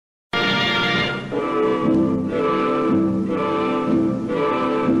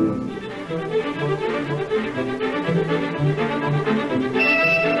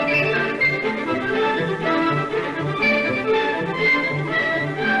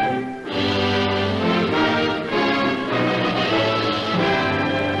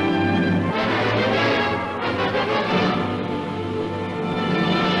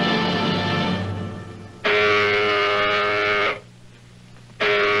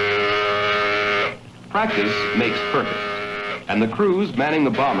Practice makes perfect, and the crews manning the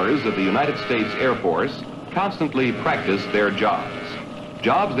bombers of the United States Air Force constantly practice their jobs.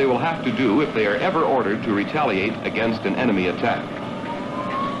 Jobs they will have to do if they are ever ordered to retaliate against an enemy attack.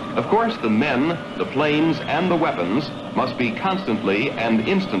 Of course, the men, the planes, and the weapons must be constantly and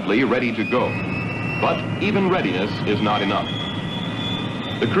instantly ready to go. But even readiness is not enough.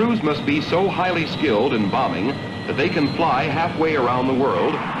 The crews must be so highly skilled in bombing that they can fly halfway around the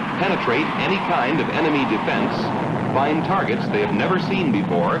world, penetrate any kind of enemy defense, find targets they have never seen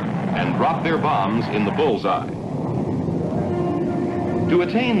before, and drop their bombs in the bullseye. To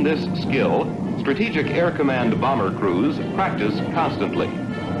attain this skill, Strategic Air Command bomber crews practice constantly.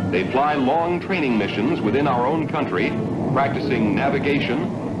 They fly long training missions within our own country, practicing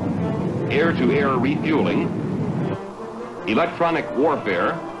navigation, air-to-air refueling, electronic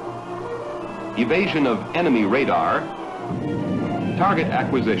warfare, evasion of enemy radar, target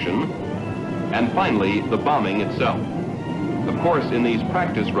acquisition, and finally, the bombing itself. Of course, in these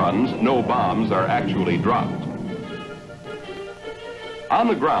practice runs, no bombs are actually dropped. On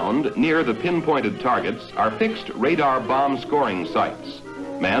the ground, near the pinpointed targets, are fixed radar bomb scoring sites,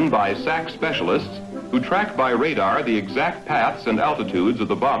 manned by SAC specialists who track by radar the exact paths and altitudes of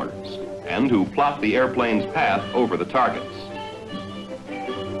the bombers, and who plot the airplane's path over the targets.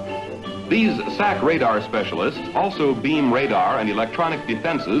 These SAC radar specialists also beam radar and electronic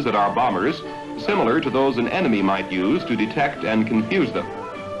defenses at our bombers, similar to those an enemy might use to detect and confuse them.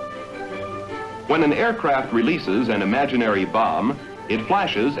 When an aircraft releases an imaginary bomb, it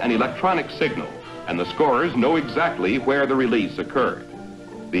flashes an electronic signal, and the scorers know exactly where the release occurred.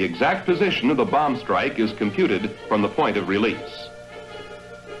 The exact position of the bomb strike is computed from the point of release.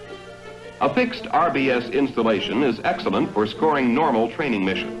 A fixed RBS installation is excellent for scoring normal training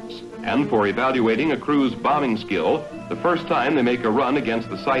missions and for evaluating a crew's bombing skill the first time they make a run against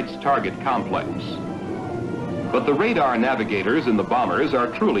the site's target complex. But the radar navigators in the bombers are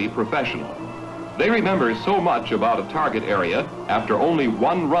truly professional. They remember so much about a target area after only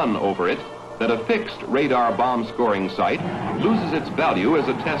one run over it that a fixed radar bomb scoring site loses its value as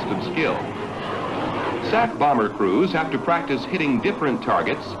a test of skill. SAC bomber crews have to practice hitting different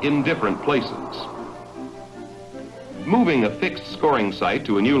targets in different places. Moving a fixed scoring site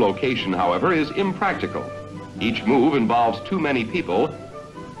to a new location, however, is impractical. Each move involves too many people,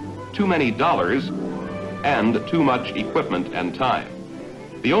 too many dollars, and too much equipment and time.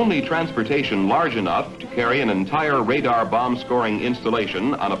 The only transportation large enough to carry an entire radar bomb scoring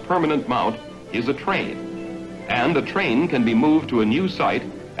installation on a permanent mount is a train. And a train can be moved to a new site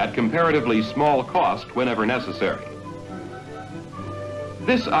at comparatively small cost whenever necessary.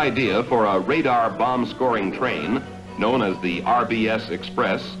 This idea for a radar bomb scoring train, known as the RBS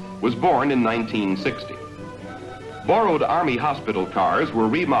Express, was born in 1960. Borrowed Army hospital cars were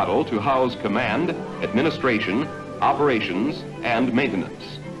remodeled to house command, administration, operations, and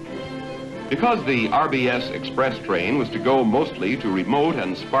maintenance. Because the RBS Express train was to go mostly to remote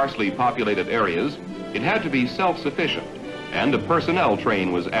and sparsely populated areas, it had to be self-sufficient, and a personnel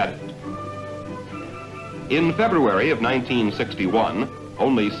train was added. In February of 1961,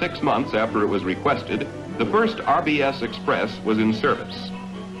 only 6 months after it was requested, the first RBS Express was in service.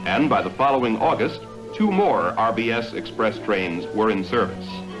 And by the following August, 2 more RBS Express trains were in service.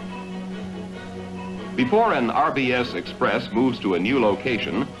 Before an RBS Express moves to a new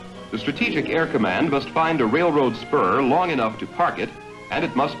location, the Strategic Air Command must find a railroad spur long enough to park it, and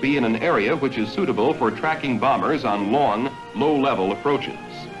it must be in an area which is suitable for tracking bombers on long, low-level approaches.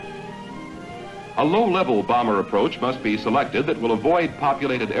 A low-level bomber approach must be selected that will avoid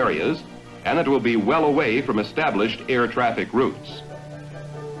populated areas and that will be well away from established air traffic routes.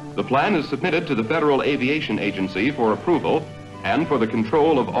 The plan is submitted to the Federal Aviation Agency for approval and for the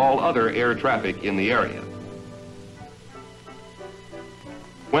control of all other air traffic in the area.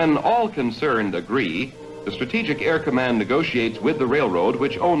 When all concerned agree, the Strategic Air Command negotiates with the railroad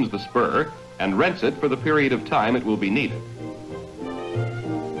which owns the spur and rents it for the period of time it will be needed.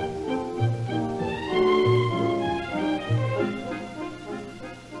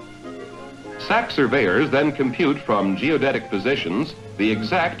 SAC surveyors then compute from geodetic positions the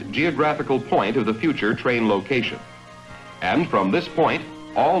exact geographical point of the future train location. And from this point,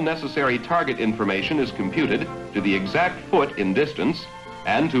 all necessary target information is computed to the exact foot in distance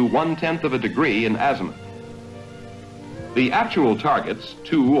and to 1/10 of a degree in azimuth. The actual targets,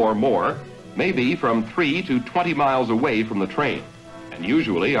 2 or more, may be from 3 to 20 miles away from the train, and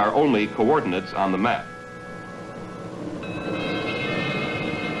usually are only coordinates on the map.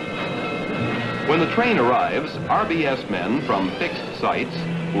 When the train arrives, RBS men from fixed sites,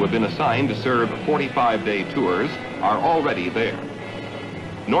 who have been assigned to serve 45-day tours, are already there.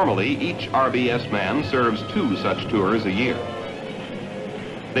 Normally, each RBS man serves 2 such tours a year.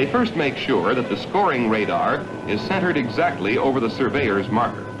 They first make sure that the scoring radar is centered exactly over the surveyor's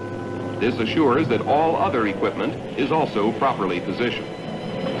marker. This assures that all other equipment is also properly positioned.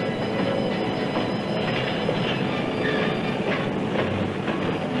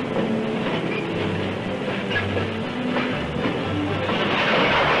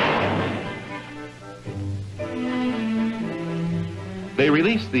 They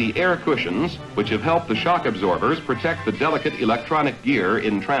release the air cushions, which have helped the shock absorbers protect the delicate electronic gear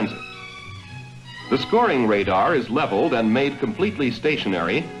in transit. The scoring radar is leveled and made completely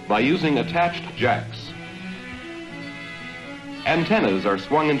stationary by using attached jacks. Antennas are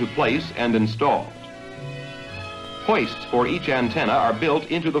swung into place and installed. Hoists for each antenna are built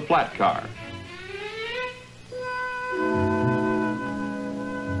into the flat car.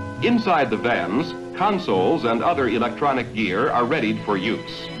 Inside the vans, consoles and other electronic gear are readied for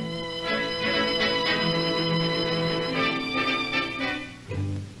use.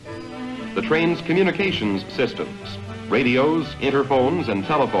 The train's communications systems, radios, interphones, and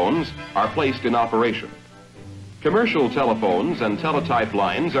telephones are placed in operation. Commercial telephones and teletype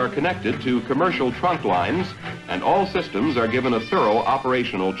lines are connected to commercial trunk lines, and all systems are given a thorough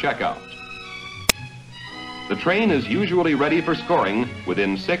operational checkout. The train is usually ready for scoring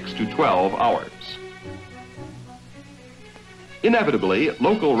within 6 to 12 hours. Inevitably,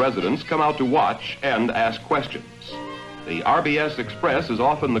 local residents come out to watch and ask questions. The RBS Express is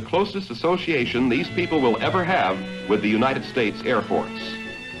often the closest association these people will ever have with the United States Air Force.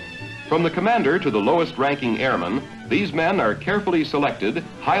 From the commander to the lowest ranking airman, these men are carefully selected,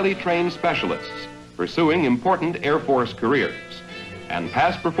 highly trained specialists pursuing important Air Force careers. And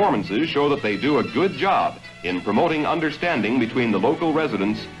past performances show that they do a good job in promoting understanding between the local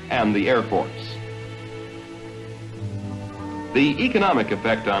residents and the Air Force. The economic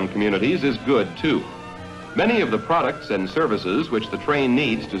effect on communities is good, too. Many of the products and services which the train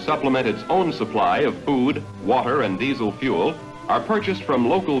needs to supplement its own supply of food, water, and diesel fuel are purchased from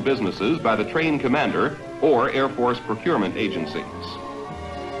local businesses by the train commander or Air Force procurement agencies.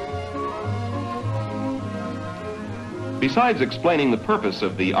 Besides explaining the purpose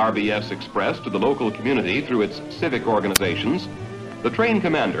of the RBS Express to the local community through its civic organizations, the train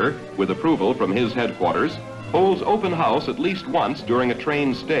commander, with approval from his headquarters, holds open house at least once during a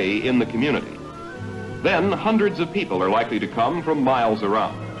train stay in the community. Then hundreds of people are likely to come from miles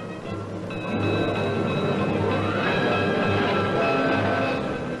around.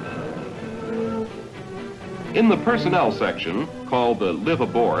 In the personnel section, called the live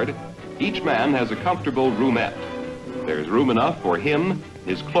aboard, each man has a comfortable roomette. There's room enough for him,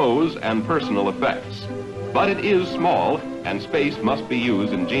 his clothes, and personal effects. But it is small, and space must be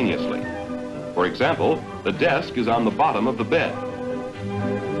used ingeniously. For example, the desk is on the bottom of the bed.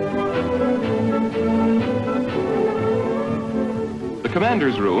 The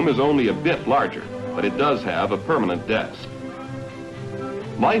commander's room is only a bit larger, but it does have a permanent desk.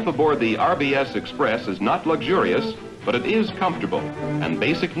 Life aboard the RBS Express is not luxurious, but it is comfortable, and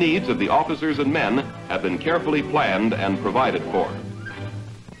basic needs of the officers and men have been carefully planned and provided for.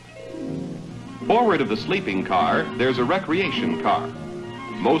 Forward of the sleeping car, there's a recreation car.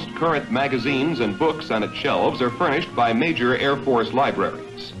 Most current magazines and books on its shelves are furnished by major Air Force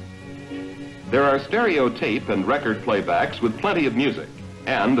libraries. There are stereo tape and record playbacks with plenty of music,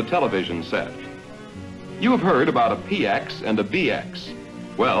 and a television set. You have heard about a PX and a BX.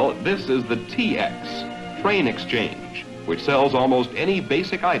 Well, this is the TX, Train Exchange, which sells almost any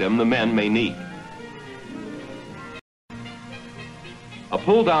basic item the men may need. A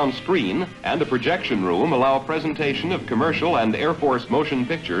pull-down screen and a projection room allow presentation of commercial and Air Force motion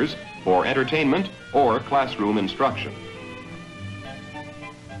pictures for entertainment or classroom instruction.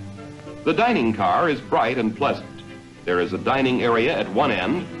 The dining car is bright and pleasant. There is a dining area at one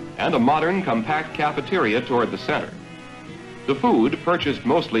end and a modern compact cafeteria toward the center. The food, purchased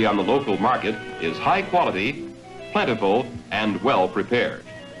mostly on the local market, is high quality, plentiful, and well prepared.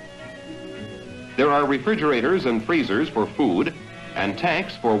 There are refrigerators and freezers for food and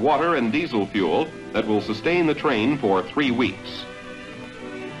tanks for water and diesel fuel that will sustain the train for 3 weeks.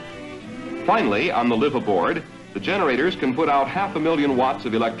 Finally, on the live aboard, the generators can put out 500,000 watts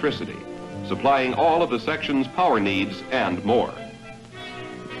of electricity, supplying all of the section's power needs and more.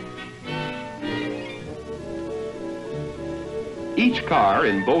 Each car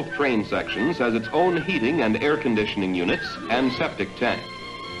in both train sections has its own heating and air conditioning units and septic tank.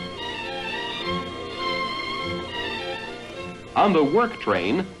 On the work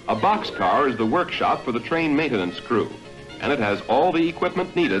train, a boxcar is the workshop for the train maintenance crew, and it has all the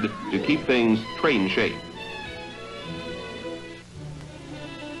equipment needed to keep things train shape.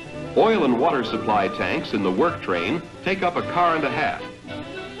 Oil and water supply tanks in the work train take up a car and a half,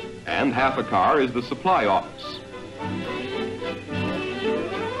 and half a car is the supply office.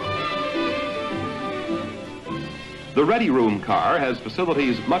 The ready room car has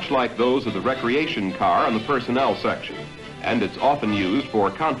facilities much like those of the recreation car on the personnel section, and it's often used for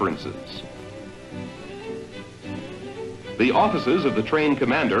conferences. The offices of the train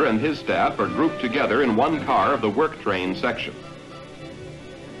commander and his staff are grouped together in one car of the work train section.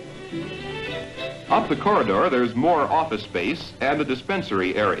 Up the corridor, there's more office space and a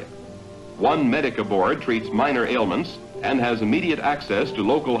dispensary area. One medic aboard treats minor ailments and has immediate access to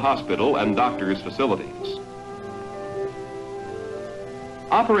local hospital and doctor's facilities.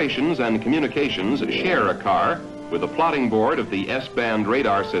 Operations and communications share a car with a plotting board of the S-band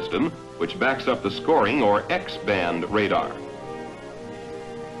radar system, which backs up the scoring or X-band radar.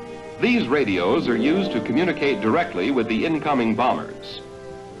 These radios are used to communicate directly with the incoming bombers.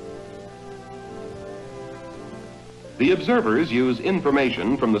 The observers use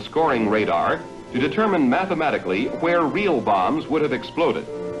information from the scoring radar to determine mathematically where real bombs would have exploded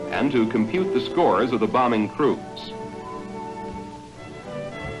and to compute the scores of the bombing crews.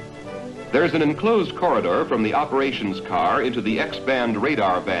 There's an enclosed corridor from the operations car into the X-band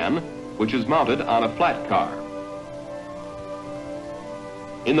radar van, which is mounted on a flat car.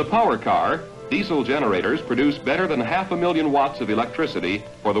 In the power car, diesel generators produce better than 500,000 watts of electricity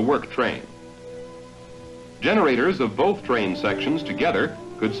for the work train. Generators of both train sections together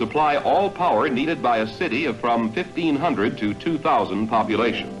could supply all power needed by a city of from 1,500 to 2,000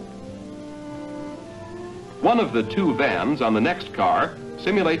 population. One of the two vans on the next car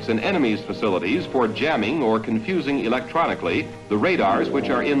simulates an enemy's facilities for jamming or confusing electronically the radars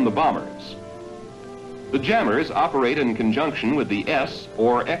which are in the bombers. The jammers operate in conjunction with the S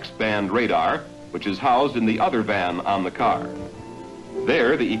or X-band radar, which is housed in the other van on the car.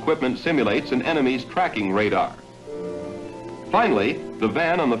 There, the equipment simulates an enemy's tracking radar. Finally, the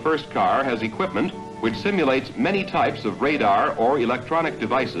van on the first car has equipment which simulates many types of radar or electronic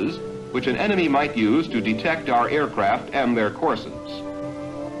devices which an enemy might use to detect our aircraft and their courses.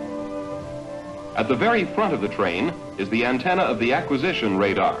 At the very front of the train is the antenna of the acquisition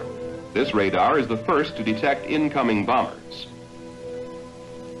radar. This radar is the first to detect incoming bombers.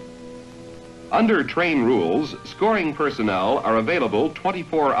 Under train rules, scoring personnel are available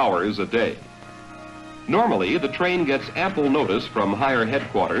 24 hours a day. Normally, the train gets ample notice from higher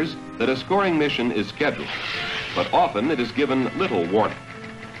headquarters that a scoring mission is scheduled, but often it is given little warning.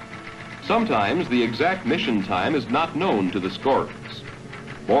 Sometimes the exact mission time is not known to the scorers.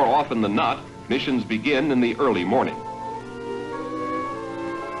 More often than not, missions begin in the early morning.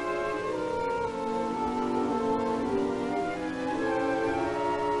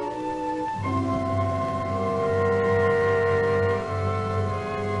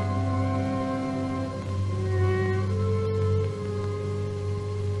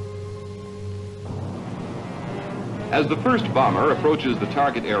 As the first bomber approaches the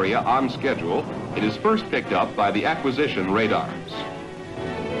target area on schedule, it is first picked up by the acquisition radars.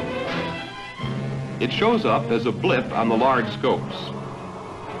 It shows up as a blip on the large scopes.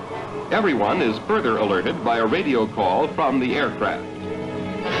 Everyone is further alerted by a radio call from the aircraft.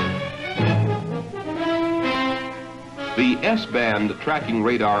 The S-band tracking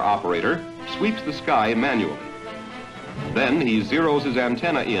radar operator sweeps the sky manually. Then he zeroes his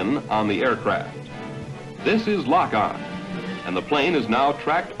antenna in on the aircraft. This is lock-on, and the plane is now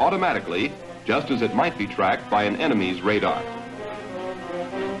tracked automatically, just as it might be tracked by an enemy's radar.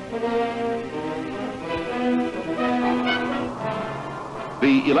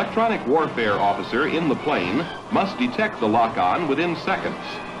 The electronic warfare officer in the plane must detect the lock-on within seconds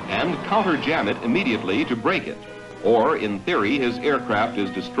and counter-jam it immediately to break it, or in theory his aircraft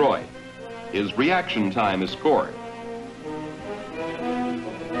is destroyed. His reaction time is scored.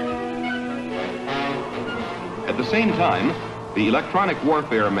 At the same time, the electronic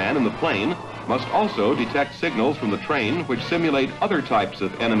warfare man in the plane must also detect signals from the train which simulate other types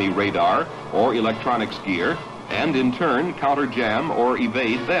of enemy radar or electronics gear, and in turn counter-jam or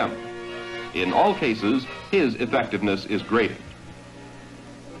evade them. In all cases, his effectiveness is graded.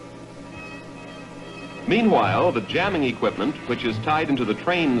 Meanwhile, the jamming equipment, which is tied into the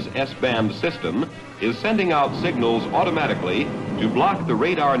train's S-band system, is sending out signals automatically to block the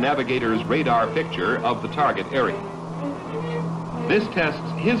radar navigator's radar picture of the target area. This tests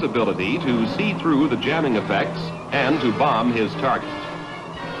his ability to see through the jamming effects and to bomb his target.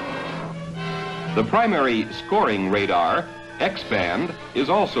 The primary scoring radar, X-band, is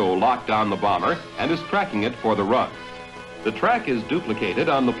also locked on the bomber and is tracking it for the run. The track is duplicated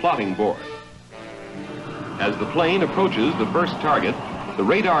on the plotting board. As the plane approaches the first target, the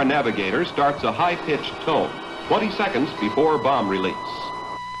radar navigator starts a high-pitched tone 20 seconds before bomb release.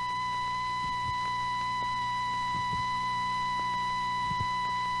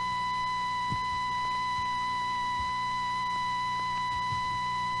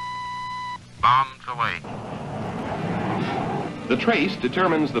 Bombs away. The trace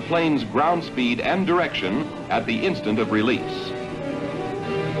determines the plane's ground speed and direction at the instant of release.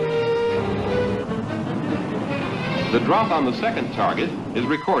 The drop on the second target is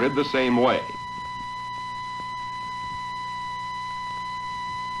recorded the same way.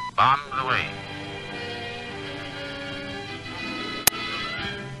 Bombs away.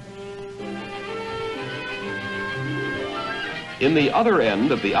 In the other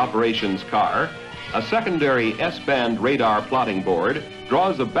end of the operations car, a secondary S-band radar plotting board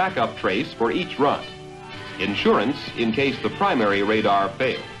draws a backup trace for each run, insurance in case the primary radar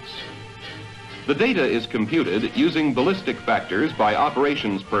fails. The data is computed using ballistic factors by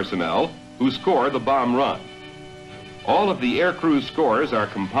operations personnel who score the bomb run. All of the aircrew scores are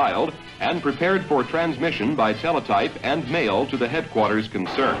compiled and prepared for transmission by teletype and mail to the headquarters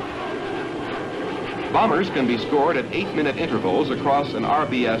concerned. Bombers can be scored at 8-minute intervals across an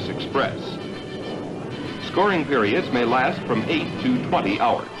RBS Express. Scoring periods may last from 8 to 20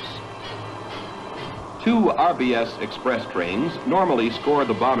 hours. 2 RBS Express trains normally score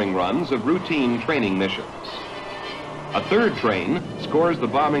the bombing runs of routine training missions. A third train scores the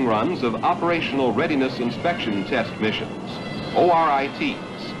bombing runs of Operational Readiness Inspection Test missions, ORITs.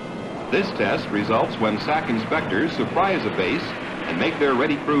 This test results when SAC inspectors surprise a base and make their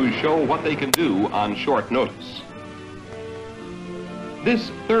ready crews show what they can do on short notice. This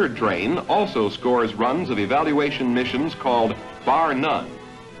third train also scores runs of evaluation missions called Bar None.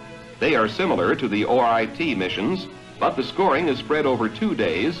 They are similar to the ORIT missions, but the scoring is spread over 2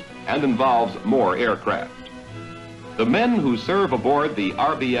 days and involves more aircraft. The men who serve aboard the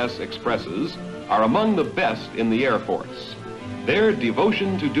RBS Expresses are among the best in the Air Force. Their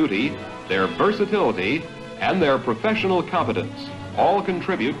devotion to duty, their versatility, and their professional competence all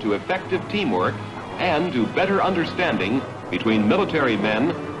contribute to effective teamwork and to better understanding between military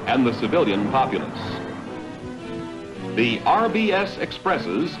men and the civilian populace. The RBS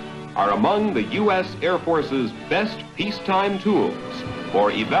Expresses are among the U.S. Air Force's best peacetime tools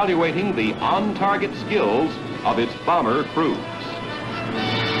for evaluating the on-target skills of its bomber crews.